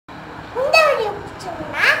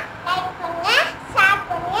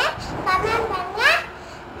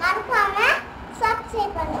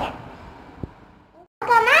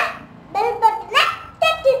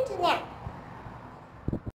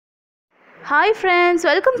Hi friends,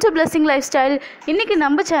 welcome to Blessing Lifestyle. இன்னைக்கு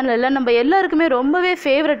நம்ம சேனல்ல நம்ம எல்லாருக்குமே ரொம்பவே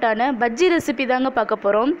ஃபேவரட்டான பஜ்ஜி ரெசிபி தாங்க பார்க்க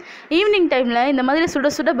போறோம். ஈவினிங் டைம்ல இந்த மாதிரி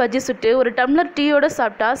சுட சுட பஜ்ஜி சுட்டு ஒரு டம்ளர் டீயோட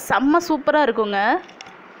சாப்பிட்டா செம்ம சூப்பரா இருக்குங்க.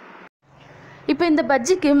 இப்போ இந்த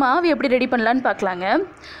பஜ்ஜிக்கு மாவு எப்படி ரெடி பண்ணலான்னு பார்க்கலாங்க.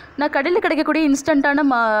 நான் கடையில் கிடைக்கக்கூடிய இன்ஸ்டண்ட்டான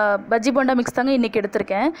பஜ்ஜி போண்டா மிக்ஸ் தாங்க இன்றைக்கி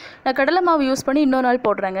எடுத்திருக்கேன். நான் கடலை மாவு யூஸ் பண்ணி இன்னொரு நாள்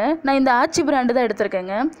போடுறேங்க. நான் இந்த ஆச்சி பிராண்டு தான்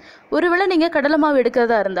எடுத்திருக்கேங்க. ஒருவேளை நீங்கள் கடலை மாவு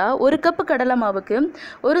எடுக்கிறதா இருந்தால் 1 கப்பு கடலை மாவுக்கு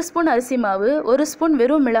 1 ஸ்பூன் அரிசி மாவு, 1 ஸ்பூன்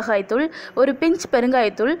வெறும் மிளகாய்த்தூள், ஒரு பிஞ்ச்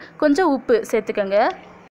பெருங்காயத்தூள், கொஞ்சம் உப்பு சேர்த்துக்கங்க.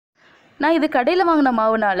 நான் இது கடையில் வாங்கின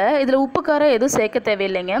மாவுனால இதில் உப்பு காரம் எதுவும் சேர்க்க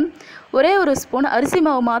தேவையில்லைங்க. ஒரே 1 ஸ்பூன் அரிசி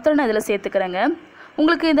மாவு மாத்திரம் நான் இதில் சேர்த்துக்கிறேங்க.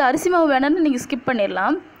 உங்களுக்கு இந்த அரிசி மாவு வேணும்னு நீங்கள் ஸ்கிப்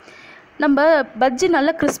பண்ணிடலாம். நம்ம பஜ்ஜி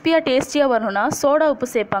நல்லா கிறிஸ்பியாக டேஸ்டியாக வரணும்னா சோடா உப்பு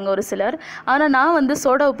சேர்ப்பாங்க ஒரு சிலர். ஆனால் நான்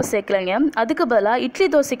சோடா உப்பு சேர்க்கலைங்க. அதுக்கு பதிலாக இட்லி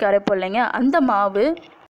தோசைக்கு அரைப்போம் இல்லைங்க, அந்த மாவு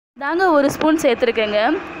தாங்க 1 ஸ்பூன் சேர்த்துருக்கேங்க.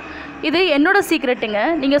 இது என்னோடய சீக்ரெட்டுங்க.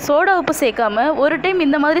 நீங்கள் சோடா உப்பு சேர்க்காம ஒரு டைம்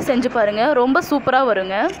இந்த மாதிரி செஞ்சு பாருங்கள், ரொம்ப சூப்பராக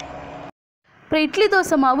வருங்க. அப்புறம் இட்லி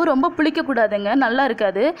தோசை மாவு ரொம்ப புளிக்கக்கூடாதுங்க, நல்லா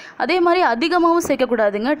இருக்காது. அதே மாதிரி அதிகமாகவும்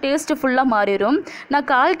சேர்க்கக்கூடாதுங்க, டேஸ்ட்டு ஃபுல்லாக மாறிடும். நான்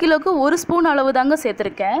 1/4 கிலோவுக்கு 1 ஸ்பூன் அளவு தாங்க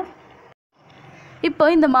சேர்த்துருக்கேன். இப்போ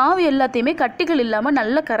இந்த மாவு எல்லாத்தையுமே கட்டிகள் இல்லாமல்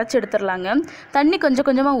நல்லா கரைச்சி எடுத்துடலாங்க. தண்ணி கொஞ்சம்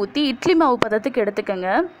கொஞ்சமாக ஊற்றி இட்லி மாவு பதத்துக்கு எடுத்துக்கோங்க.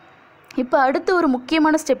 இப்போ அடுத்து ஒரு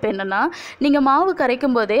முக்கியமான ஸ்டெப் என்னென்னா, நீங்கள் மாவு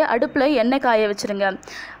கரைக்கும் போதே அடுப்பில் எண்ணெய் காய வச்சுருங்க.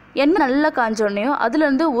 எண்ணெய் நல்லா காஞ்சோடனையும்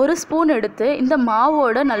அதுலேருந்து 1 ஸ்பூன் எடுத்து இந்த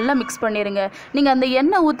மாவோடு நல்லா மிக்ஸ் பண்ணிடுங்க. நீங்கள் அந்த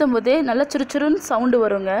எண்ணெய் ஊற்றும் போதே நல்லா சுறுச்சுருன்னு சவுண்டு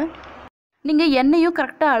வருங்க. நீங்கள் எண்ணெயும்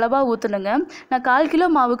கரெக்டாக அளவாக ஊற்றணுங்க. நான் 1/4 கிலோ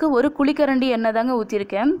மாவுக்கு 1 குழிக்கரண்டி எண்ணெய் தாங்க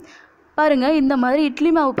ஊற்றிருக்கேன். பாருங்கள், இந்த மாதிரி இட்லி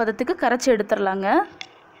மாவு பதத்துக்கு கரைச்சி எடுத்துடலாங்க.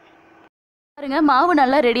 பாருங்கள், மாவு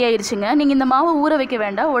நல்லா ரெடி ஆயிடுச்சுங்க. நீங்கள் இந்த மாவை ஊற வைக்க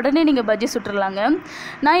வேண்டாம், உடனே நீங்கள் பஜ்ஜி சுட்டுடலாங்க.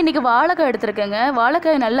 நான் இன்றைக்கி வாழைக்காய் எடுத்துருக்கேங்க.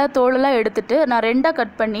 வாழைக்காய் நல்லா தோலெல்லாம் எடுத்துகிட்டு நான் 2ஆக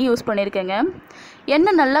கட் பண்ணி யூஸ் பண்ணியிருக்கேங்க.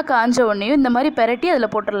 எண்ணெய் நல்லா காஞ்ச உடனேயும் இந்த மாதிரி பெரட்டி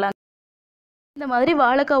அதில் போட்டுடலாங்க. இந்த மாதிரி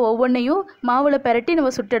வாழைக்காய் ஒவ்வொன்றையும் மாவில் பெரட்டி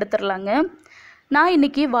நம்ம சுட்டு எடுத்துடலாங்க. நான்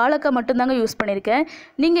இன்றைக்கி வாழைக்காய் மட்டும்தாங்க யூஸ் பண்ணியிருக்கேன்.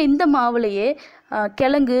 நீங்கள் இந்த மாவுலையே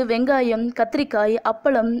கிழங்கு, வெங்காயம், கத்திரிக்காய்,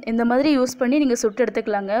 அப்பளம் இந்த மாதிரி யூஸ் பண்ணி நீங்கள் சுட்டு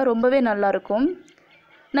எடுத்துக்கலாங்க. ரொம்பவே நல்லாயிருக்கும்.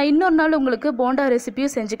 நான் இன்னொரு நாள் உங்களுக்கு போண்டா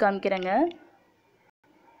ரெசிபியும் செஞ்சு காமிக்கிறேங்க.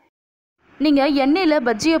 நீங்கள் எண்ணெயில்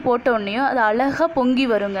பஜ்ஜியை போட்டோடனையும் அது அழகாக பொங்கி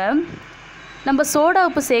வருங்க. நம்ம சோடா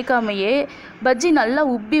உப்பு சேர்க்காமையே பஜ்ஜி நல்லா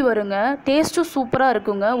உப்பி வருங்க. டேஸ்ட்டும் சூப்பராக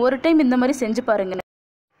இருக்குங்க. ஒரு டைம் இந்த மாதிரி செஞ்சு பாருங்க.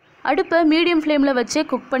 அடுப்பை மீடியம் ஃப்ளேமில் வச்சே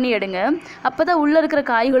குக் பண்ணி எடுங்க. அப்போ தான் உள்ளே இருக்கிற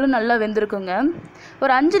காய்களும் நல்லா வெந்திருக்குங்க.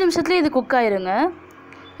 ஒரு 5 நிமிஷத்துலேயே இது குக் ஆயிருங்க.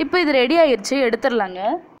 இப்போ இது ரெடி ஆயிடுச்சு, எடுத்துடலாங்க.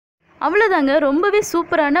 அவ்வளோதாங்க, ரொம்பவே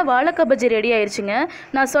சூப்பரான வாழைக்காய் பஜ்ஜி ரெடி ஆயிடுச்சுங்க.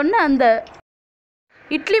 நான் சொன்ன அந்த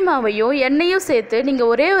இட்லி மாவையும் எண்ணெயும் சேர்த்து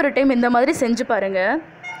நீங்கள் ஒரே ஒரு டைம் இந்த மாதிரி செஞ்சு பாருங்கள்.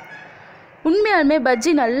 உண்மையாலுமே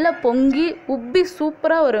பஜ்ஜி நல்லா பொங்கி உப்பி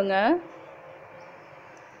சூப்பராக வருங்க.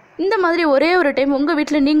 இந்த மாதிரி ஒரே ஒரு டைம் உங்கள்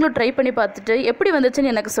வீட்டில் நீங்களும் ட்ரை பண்ணி பார்த்துட்டு எப்படி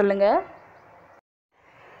வந்துச்சுன்னு எனக்கு சொல்லுங்கள்.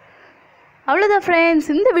 அவ்வளோதான் ஃப்ரெண்ட்ஸ்,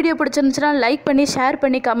 இந்த வீடியோ பிடிச்சிருந்துச்சுன்னா லைக் பண்ணி, ஷேர்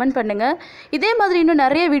பண்ணி, கமெண்ட் பண்ணுங்கள். இதே மாதிரி இன்னும்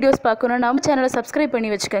நிறைய வீடியோஸ் பார்க்கணும், நம்ம சேனலை சப்ஸ்கிரைப்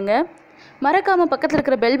பண்ணி வச்சுக்கோங்க. மறக்காமல் பக்கத்தில்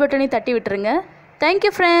இருக்கிற பெல் பட்டனையும் தட்டி விட்டுருங்க.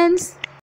 Thank you friends.